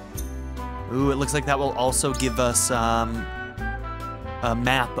 Ooh, it looks like that will also give us a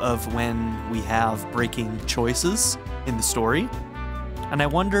map of when we have breaking choices in the story. And I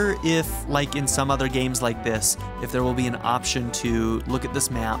wonder if, like in some other games like this, if there will be an option to look at this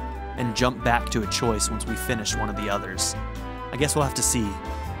map and jump back to a choice once we finish one of the others. I guess we'll have to see.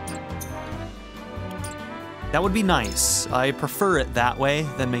 That would be nice. I prefer it that way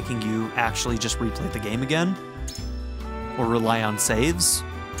than making you actually just replay the game again or rely on saves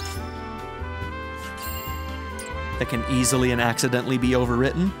that can easily and accidentally be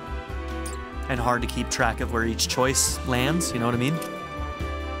overwritten and hard to keep track of where each choice lands, you know what I mean?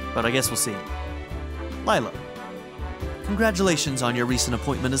 But I guess we'll see. Lila, congratulations on your recent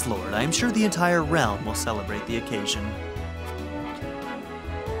appointment as Lord. I am sure the entire realm will celebrate the occasion.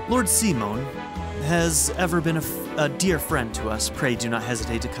 Lord Simone has ever been a dear friend to us. Pray do not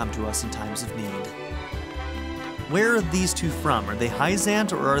hesitate to come to us in times of need. Where are these two from? Are they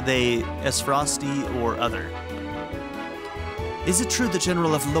Hyzant or are they Esfrosti or other? Is it true that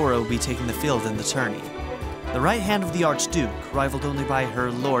General of Laura will be taking the field in the tourney? The right hand of the Archduke, rivaled only by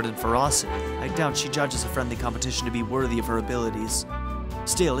her lord in ferocity, I doubt she judges a friendly competition to be worthy of her abilities.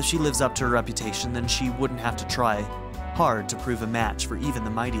 Still, if she lives up to her reputation, then she wouldn't have to try hard to prove a match for even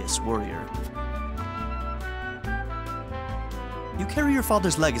the mightiest warrior. You carry your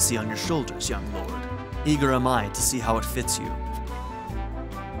father's legacy on your shoulders, young lord. Eager am I to see how it fits you.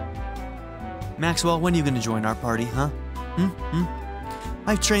 Maxwell, when are you going to join our party, huh?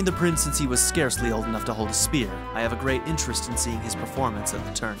 I've trained the prince since he was scarcely old enough to hold a spear. I have a great interest in seeing his performance at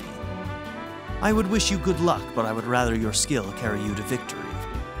the tourney. I would wish you good luck, but I would rather your skill carry you to victory.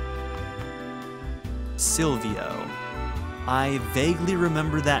 Silvio. I vaguely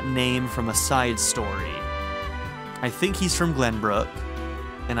remember that name from a side story. I think he's from Glenbrook,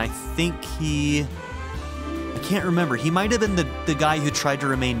 and I think I can't remember. He might have been the guy who tried to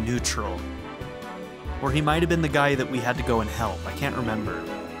remain neutral. Or he might have been the guy that we had to go and help. I can't remember.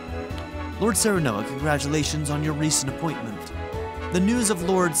 Lord Serenoa, congratulations on your recent appointment. The news of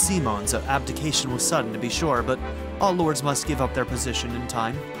Lord Simone's abdication was sudden, to be sure, but all lords must give up their position in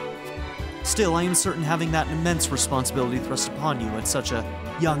time. Still, I am certain having that immense responsibility thrust upon you at such a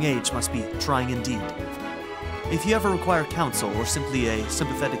young age must be trying indeed. If you ever require counsel or simply a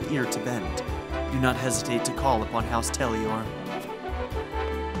sympathetic ear to bend, do not hesitate to call upon House Tellior.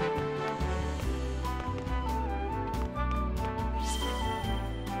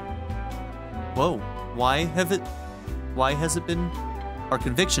 Whoa, why has it been? Our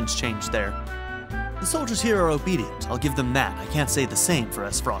convictions changed there. The soldiers here are obedient, I'll give them that. I can't say the same for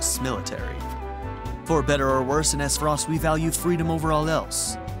Esfrost's military. For better or worse, in Esfrost we value freedom over all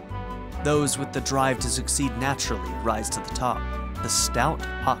else. Those with the drive to succeed naturally rise to the top. The stout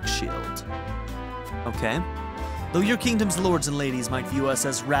Hawkshield. Okay. Though your kingdom's lords and ladies might view us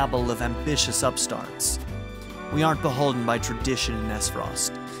as rabble of ambitious upstarts, we aren't beholden by tradition in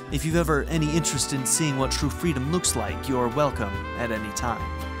Esfrost. If you've ever any interest in seeing what true freedom looks like, you're welcome at any time.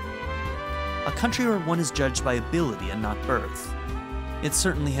 A country where one is judged by ability and not birth. It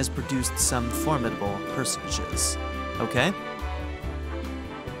certainly has produced some formidable personages. Okay?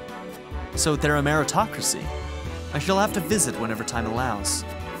 So they're a meritocracy. I shall have to visit whenever time allows.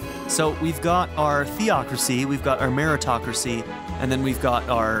 So we've got our theocracy, we've got our meritocracy, and then we've got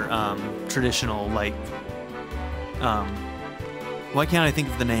our traditional, like, why can't I think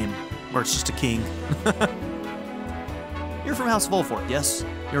of the name? Or it's just a king. You're from House Volfort, yes?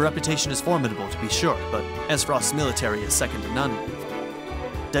 Your reputation is formidable, to be sure, but Esfrost's military is second to none.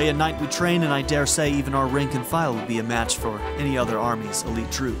 Day and night we train, and I dare say even our rank and file would be a match for any other army's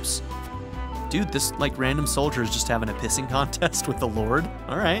elite troops. Dude, this, like, random soldier is just having a pissing contest with the Lord?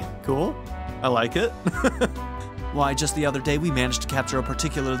 Alright, cool. I like it. Why, just the other day we managed to capture a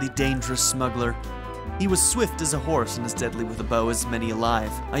particularly dangerous smuggler. He was swift as a horse and as deadly with a bow as many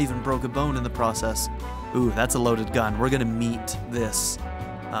alive. I even broke a bone in the process. Ooh, that's a loaded gun. We're gonna meet this.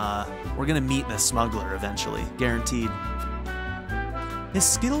 We're gonna meet this smuggler eventually, guaranteed. His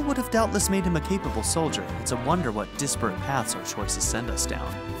skill would have doubtless made him a capable soldier. It's a wonder what disparate paths our choices send us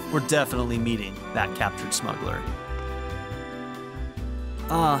down. We're definitely meeting that captured smuggler.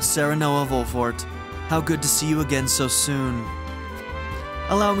 Ah, Serenoa Volfort. How good to see you again so soon.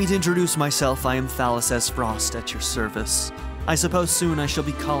 Allow me to introduce myself. I am Thallus S. Frost at your service. I suppose soon I shall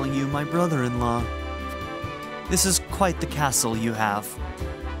be calling you my brother-in-law. This is quite the castle you have,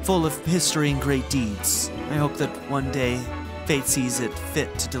 full of history and great deeds. I hope that one day fate sees it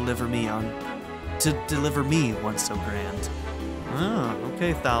fit to deliver me one so grand. Ah,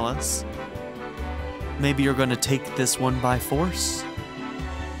 okay, Thallus. Maybe you're going to take this one by force?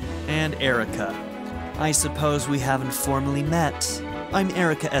 And Erica. I suppose we haven't formally met. I'm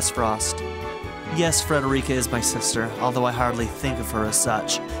Erica S. Frost. Yes, Frederica is my sister, although I hardly think of her as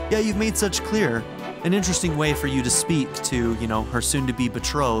such. Yeah, you've made such clear. An interesting way for you to speak to, you know, her soon-to-be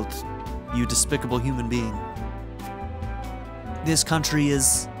betrothed. You despicable human being. This country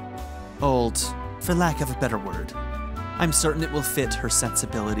is old, for lack of a better word. I'm certain it will fit her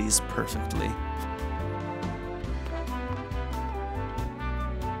sensibilities perfectly.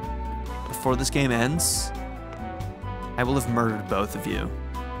 Before this game ends, I will have murdered both of you.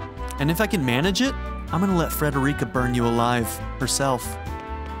 And if I can manage it, I'm gonna let Frederica burn you alive herself.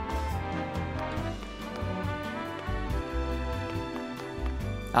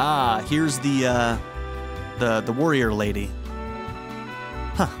 Ah, here's the warrior lady.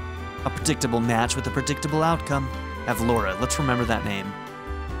 Huh, a predictable match with a predictable outcome. Avlora, let's remember that name.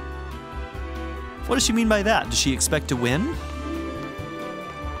 What does she mean by that? Does she expect to win?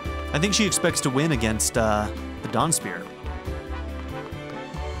 I think she expects to win against the Dawn Spear.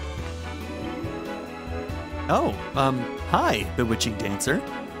 Oh, hi, bewitching dancer.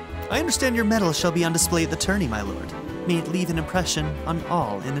 I understand your medal shall be on display at the tourney, my lord. May it leave an impression on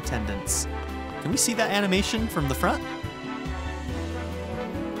all in attendance. Can we see that animation from the front?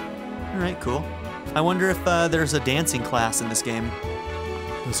 Alright, cool. I wonder if there's a dancing class in this game.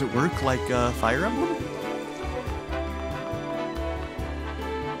 Does it work like Fire Emblem?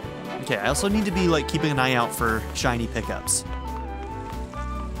 Okay, I also need to be like keeping an eye out for shiny pickups.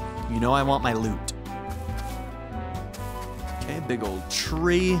 You know I want my loot. Okay, big old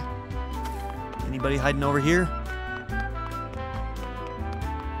tree. Anybody hiding over here?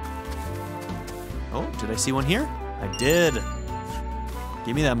 Oh, did I see one here? I did.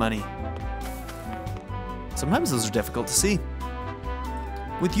 Give me that money. Sometimes those are difficult to see.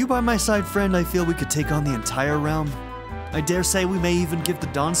 With you by my side, friend, I feel we could take on the entire realm. I dare say we may even give the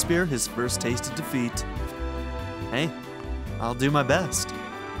Dawn Spear his first taste of defeat. Hey, I'll do my best.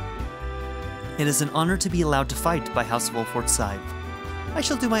 It is an honor to be allowed to fight by House Volfort's side. I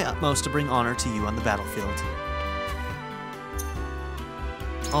shall do my utmost to bring honor to you on the battlefield.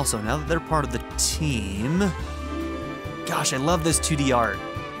 Also, now that they're part of the team... Gosh, I love this 2D art.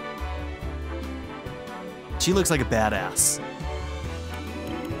 She looks like a badass.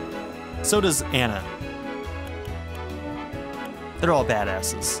 So does Anna. They're all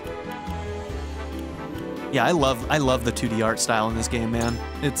badasses. Yeah, I love the 2D art style in this game, man.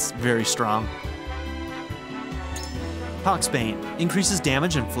 It's very strong. Hawksbane increases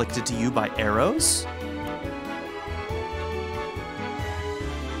damage inflicted to you by arrows.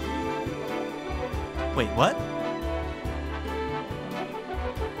 Wait, what?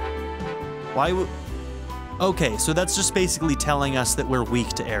 Why would... Okay, so that's just basically telling us that we're weak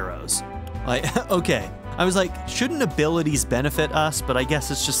to arrows. Like, okay. I was like, shouldn't abilities benefit us? But I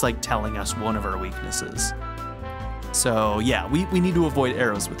guess it's just like telling us one of our weaknesses. So yeah, we need to avoid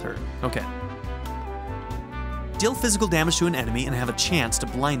arrows with her. Okay. Deal physical damage to an enemy and have a chance to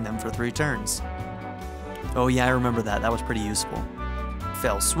blind them for 3 turns. Oh yeah, I remember that. That was pretty useful.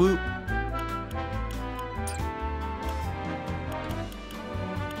 Fell swoop.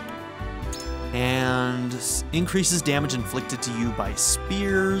 And increases damage inflicted to you by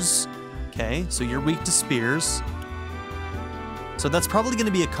spears. Okay, so you're weak to spears. So that's probably going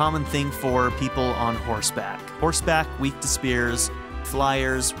to be a common thing for people on horseback. Horseback, weak to spears.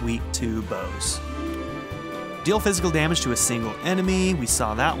 Flyers, weak to bows. Deal physical damage to a single enemy. We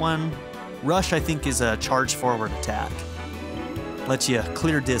saw that one. Rush, I think, is a charge forward attack. Lets you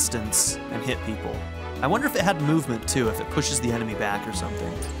clear distance and hit people. I wonder if it had movement too, if it pushes the enemy back or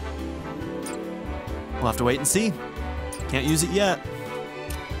something. We'll have to wait and see. Can't use it yet.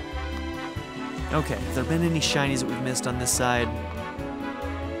 Okay, have there been any shinies that we've missed on this side?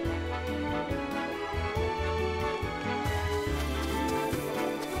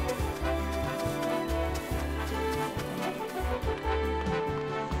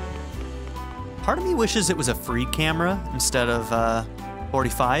 Part of me wishes it was a free camera instead of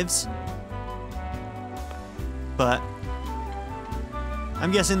 45s. But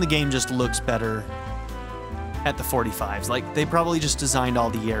I'm guessing the game just looks better at the 45s. Like, they probably just designed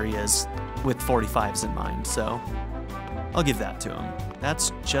all the areas with 45s in mind, so I'll give that to them.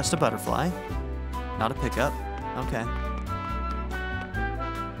 That's just a butterfly, not a pickup. Okay.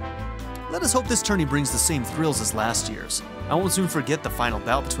 Let us hope this tourney brings the same thrills as last year's. I won't soon forget the final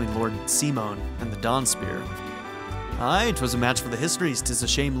bout between Lord Simon and the Dawn Spear. Aye, 'twas a match for the histories. 'Tis a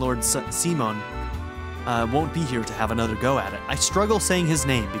shame Lord Simon won't be here to have another go at it. I struggle saying his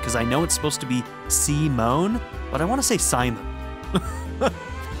name because I know it's supposed to be Simon, but I want to say Simon.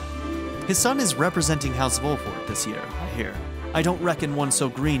 His son is representing House Wolfort this year, I hear. I don't reckon one so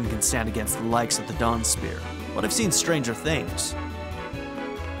green can stand against the likes of the Dawn Spear, but I've seen stranger things.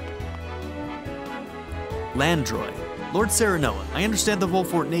 Landroy. Lord Serenoa, I understand the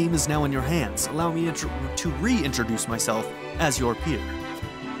Wolfort name is now in your hands. Allow me to reintroduce myself as your peer.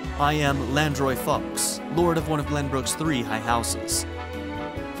 I am Landroy Fox, Lord of one of Glenbrook's 3 high houses.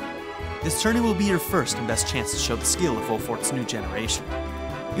 This tourney will be your first and best chance to show the skill of Wolfort's new generation.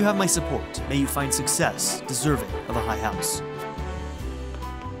 You have my support. May you find success deserving of a high house.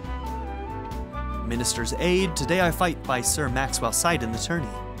 Minister's aid. Today I fight by Sir Maxwell's side in the tourney.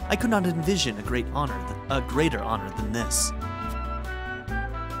 I could not envision a greater honor than this.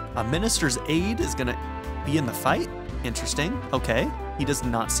 A minister's aide is gonna be in the fight? Interesting. Okay. He does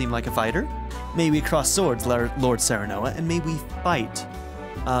not seem like a fighter. May we cross swords, Lord Serenoa, and may we fight.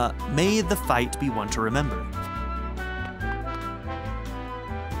 May the fight be one to remember.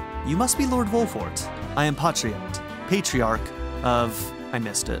 You must be Lord Wolfort. I am Patriarch of... I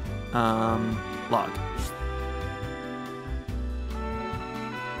missed it. Log.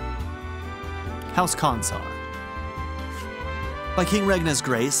 House Consar. By King Regna's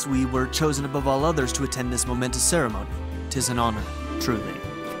grace, we were chosen above all others to attend this momentous ceremony. 'Tis an honor, truly.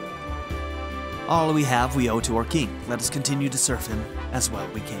 All we have we owe to our king. Let us continue to serve him as well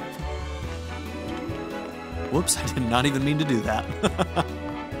we can. Whoops, I did not even mean to do that.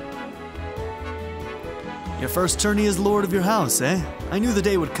 Your first tourney as lord of your house, eh? I knew the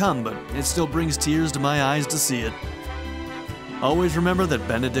day would come, but it still brings tears to my eyes to see it. Always remember that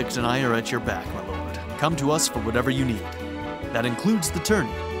Benedict and I are at your back, my lord. Come to us for whatever you need. That includes the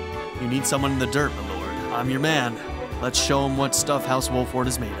tourney. You need someone in the dirt, my lord. I'm your man. Let's show him what stuff House Wolfort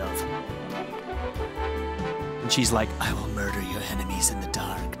is made of. And she's like, I will murder your enemies in the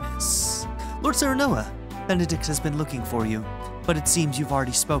darkness. Lord Serenoa, Benedict has been looking for you, but it seems you've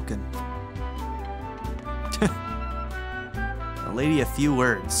already spoken. A lady, a few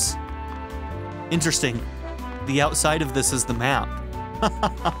words. Interesting. The outside of this is the map.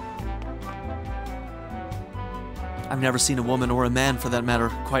 I've never seen a woman, or a man for that matter,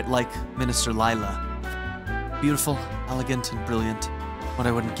 quite like Minister Lila. Beautiful, elegant, and brilliant. What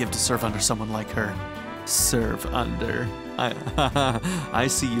I wouldn't give to serve under someone like her. Serve under. I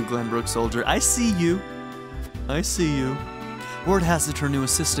see you, Glenbrook soldier. I see you. I see you. Word has it her new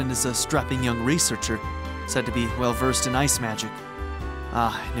assistant is a strapping young researcher, said to be well-versed in ice magic.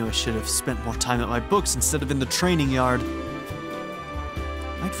 Ah, I knew I should have spent more time at my books instead of in the training yard.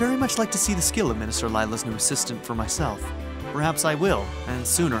 I'd very much like to see the skill of Minister Lila's new assistant for myself. Perhaps I will, and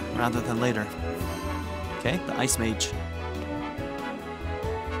sooner rather than later. Okay, the Ice Mage.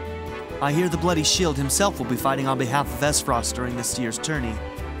 I hear the Bloody Shield himself will be fighting on behalf of Esfrost during this year's tourney.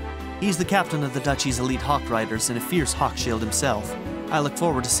 He's the captain of the Duchy's elite Hawk Riders and a fierce Hawk Shield himself. I look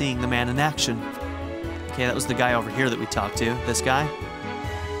forward to seeing the man in action. Okay, that was the guy over here that we talked to. This guy?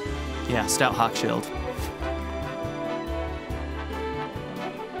 Yeah, Stout Hawk Shield.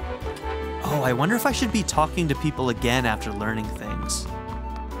 Oh, I wonder if I should be talking to people again after learning things.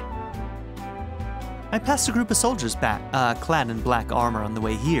 I passed a group of soldiers clad in black armor on the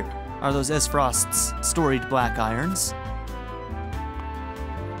way here. Are those Esfrost's storied black irons?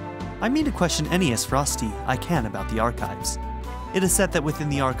 I mean to question any Esfrosti I can about the archives. It is said that within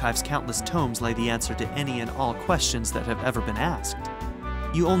the archive's countless tomes lay the answer to any and all questions that have ever been asked.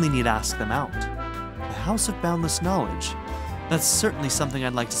 You only need to ask them out. A house of boundless knowledge. That's certainly something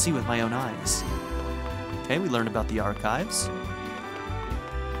I'd like to see with my own eyes. Okay, we learned about the archives.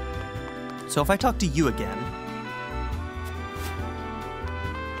 So if I talk to you again...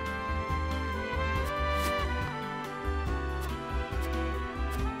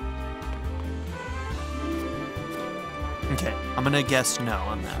 Okay, I'm gonna guess no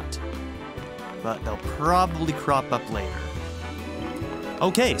on that. But they'll probably crop up later.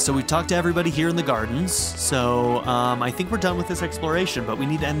 Okay, so we've talked to everybody here in the gardens, so I think we're done with this exploration, but we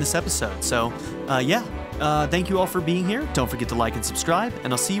need to end this episode. So, yeah, thank you all for being here. Don't forget to like and subscribe,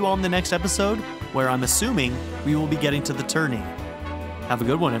 and I'll see you all in the next episode, where I'm assuming we will be getting to the tourney. Have a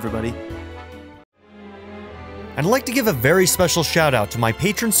good one, everybody. I'd like to give a very special shout out to my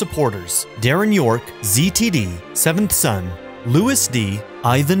patron supporters, Darren York, ZTD, 7th Son, Louis D,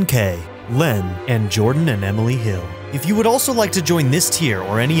 Ivan K, Len, and Jordan and Emily Hill. If you would also like to join this tier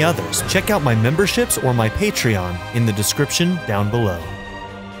or any others, check out my memberships or my Patreon in the description down below.